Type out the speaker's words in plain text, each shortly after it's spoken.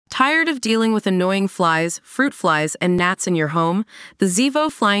Tired of dealing with annoying flies, fruit flies, and gnats in your home? The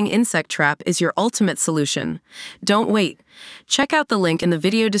Zevo Flying Insect Trap is your ultimate solution. Don't wait. Check out the link in the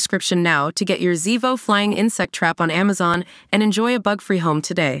video description now to get your Zevo Flying Insect Trap on Amazon and enjoy a bug-free home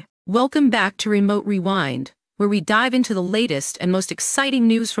today. Welcome back to Remote Rewind, where we dive into the latest and most exciting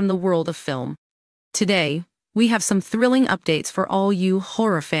news from the world of film. Today, we have some thrilling updates for all you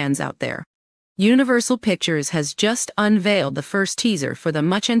horror fans out there. Universal Pictures has just unveiled the first teaser for the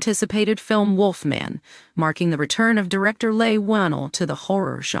much-anticipated film Wolfman, marking the return of director Leigh Whannell to the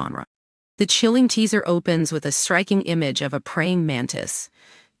horror genre. The chilling teaser opens with a striking image of a praying mantis,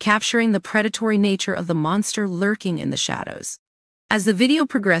 capturing the predatory nature of the monster lurking in the shadows. As the video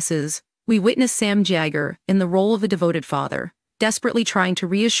progresses, we witness Sam Jagger in the role of a devoted father, desperately trying to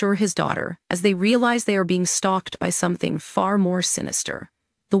reassure his daughter as they realize they are being stalked by something far more sinister,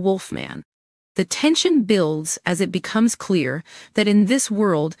 the Wolfman. The tension builds as it becomes clear that in this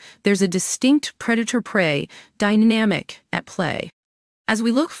world there's a distinct predator-prey dynamic at play. As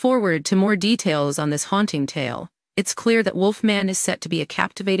we look forward to more details on this haunting tale, it's clear that Wolfman is set to be a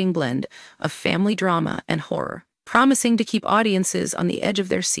captivating blend of family drama and horror, promising to keep audiences on the edge of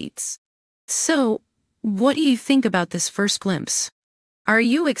their seats. So, what do you think about this first glimpse? Are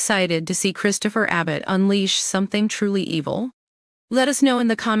you excited to see Christopher Abbott unleash something truly evil? Let us know in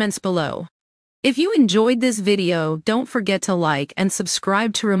the comments below. If you enjoyed this video, don't forget to like and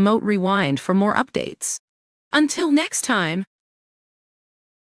subscribe to Remote Rewind for more updates. Until next time.